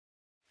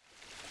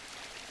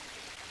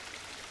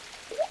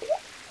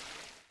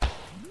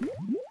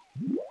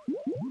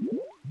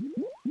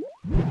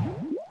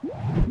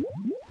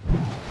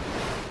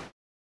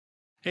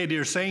Hey,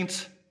 dear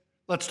saints,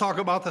 let's talk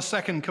about the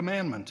second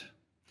commandment.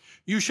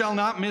 You shall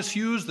not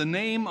misuse the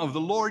name of the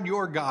Lord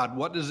your God.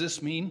 What does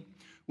this mean?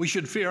 We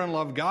should fear and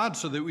love God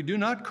so that we do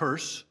not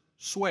curse,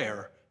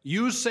 swear,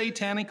 use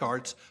satanic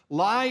arts,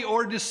 lie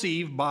or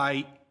deceive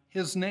by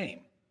his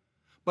name,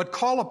 but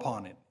call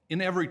upon it in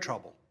every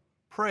trouble.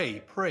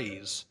 Pray,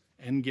 praise,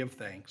 and give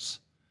thanks.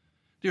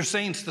 Dear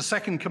saints, the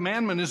second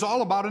commandment is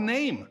all about a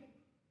name.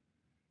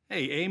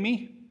 Hey,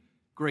 Amy,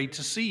 great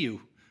to see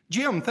you.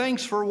 Jim,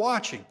 thanks for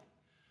watching.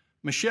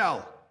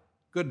 Michelle,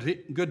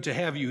 good to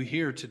have you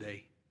here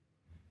today.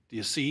 Do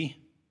you see?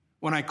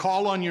 When I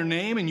call on your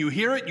name and you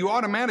hear it, you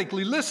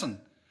automatically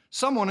listen.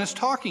 Someone is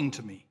talking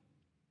to me.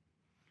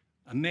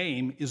 A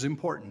name is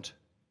important.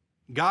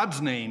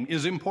 God's name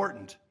is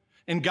important.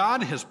 And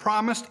God has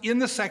promised in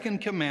the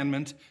second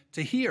commandment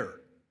to hear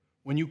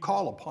when you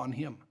call upon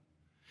him.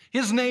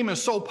 His name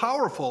is so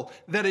powerful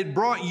that it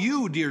brought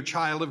you, dear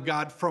child of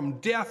God, from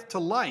death to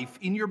life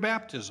in your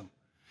baptism.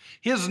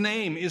 His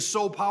name is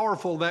so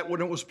powerful that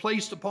when it was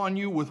placed upon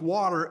you with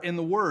water and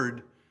the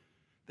word,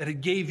 that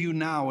it gave you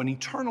now an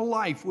eternal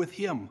life with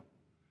him.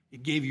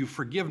 It gave you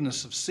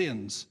forgiveness of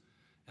sins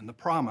and the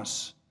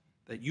promise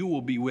that you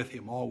will be with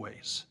him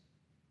always.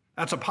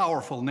 That's a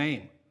powerful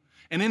name.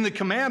 And in the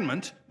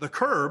commandment, the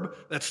curb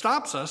that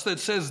stops us, that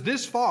says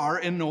this far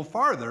and no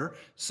farther,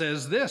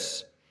 says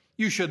this: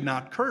 you should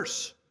not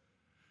curse.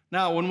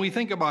 Now, when we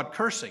think about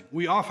cursing,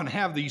 we often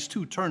have these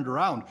two turned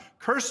around.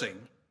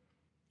 Cursing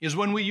is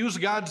when we use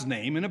God's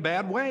name in a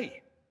bad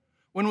way.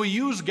 When we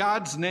use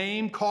God's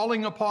name,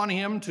 calling upon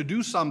him to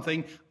do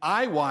something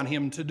I want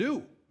him to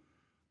do.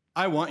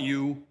 I want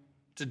you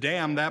to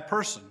damn that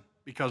person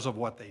because of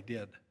what they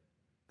did.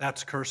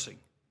 That's cursing.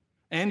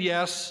 And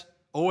yes,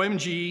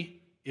 OMG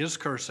is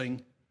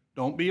cursing.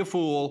 Don't be a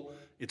fool.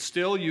 It's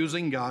still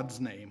using God's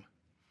name.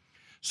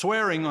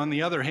 Swearing, on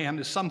the other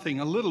hand, is something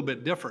a little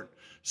bit different.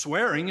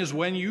 Swearing is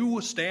when you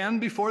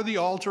stand before the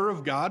altar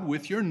of God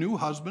with your new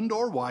husband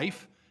or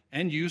wife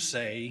and you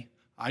say,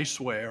 I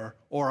swear,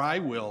 or I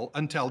will,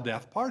 until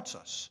death parts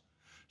us.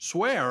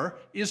 Swear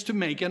is to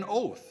make an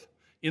oath.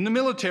 In the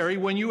military,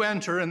 when you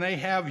enter and they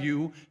have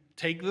you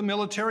take the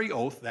military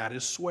oath, that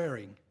is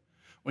swearing.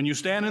 When you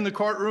stand in the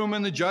courtroom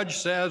and the judge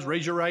says,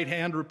 raise your right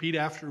hand, repeat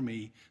after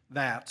me,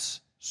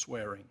 that's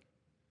swearing.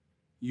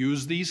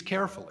 Use these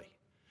carefully.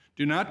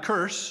 Do not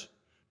curse,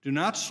 do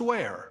not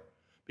swear,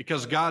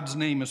 because God's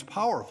name is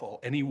powerful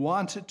and he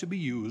wants it to be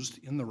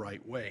used in the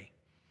right way.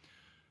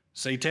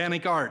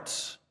 Satanic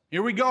arts.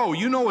 Here we go.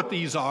 You know what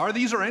these are.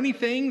 These are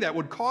anything that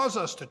would cause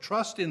us to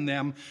trust in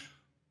them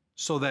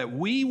so that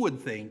we would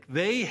think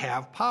they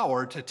have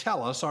power to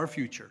tell us our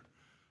future.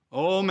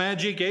 Oh,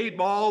 magic 8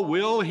 ball,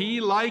 will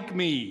he like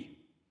me?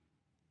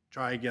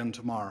 Try again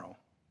tomorrow.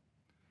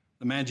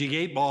 The magic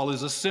 8 ball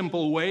is a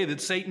simple way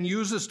that Satan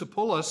uses to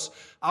pull us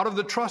out of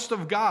the trust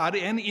of God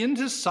and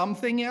into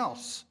something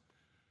else.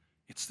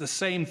 It's the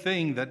same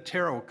thing that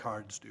tarot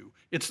cards do.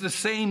 It's the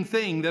same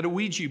thing that a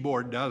Ouija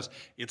board does.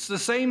 It's the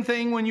same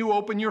thing when you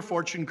open your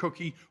fortune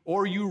cookie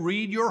or you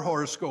read your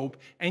horoscope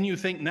and you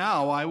think,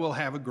 now I will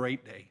have a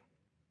great day.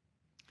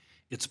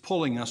 It's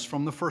pulling us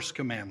from the first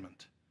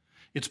commandment.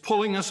 It's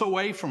pulling us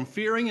away from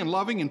fearing and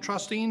loving and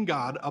trusting in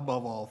God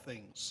above all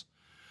things.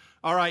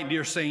 All right,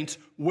 dear saints,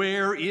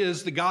 where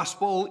is the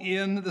gospel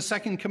in the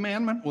second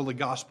commandment? Well, the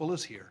gospel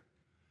is here.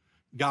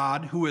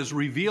 God, who has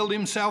revealed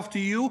himself to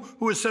you,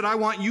 who has said, I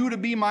want you to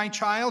be my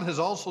child, has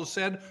also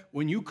said,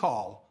 when you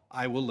call,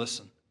 I will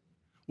listen.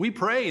 We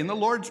pray in the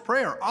Lord's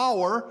Prayer,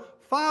 our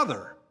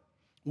Father.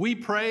 We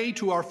pray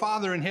to our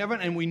Father in heaven,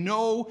 and we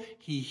know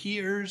he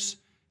hears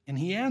and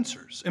he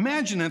answers.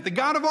 Imagine that the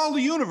God of all the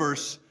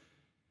universe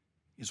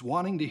is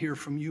wanting to hear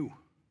from you.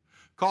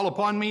 Call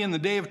upon me in the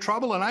day of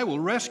trouble, and I will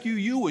rescue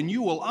you, and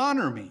you will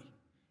honor me.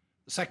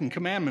 The second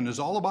commandment is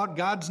all about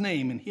God's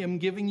name and him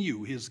giving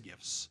you his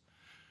gifts.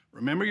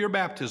 Remember your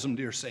baptism,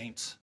 dear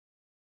saints.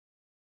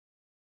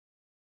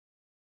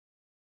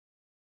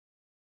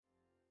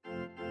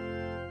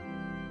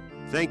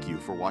 Thank you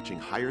for watching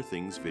Higher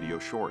Things video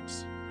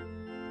shorts.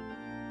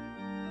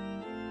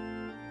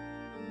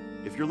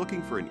 If you're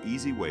looking for an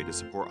easy way to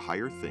support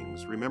Higher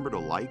Things, remember to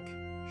like,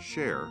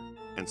 share,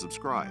 and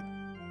subscribe.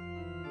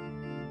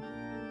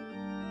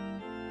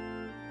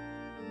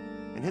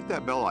 And hit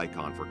that bell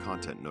icon for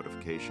content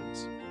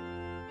notifications.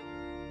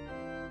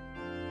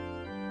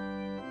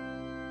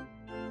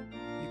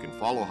 You can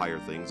follow Higher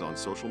Things on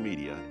social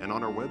media and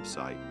on our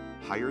website,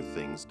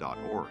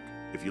 higherthings.org.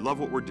 If you love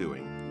what we're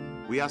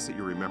doing, we ask that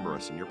you remember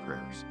us in your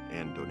prayers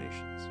and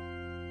donations.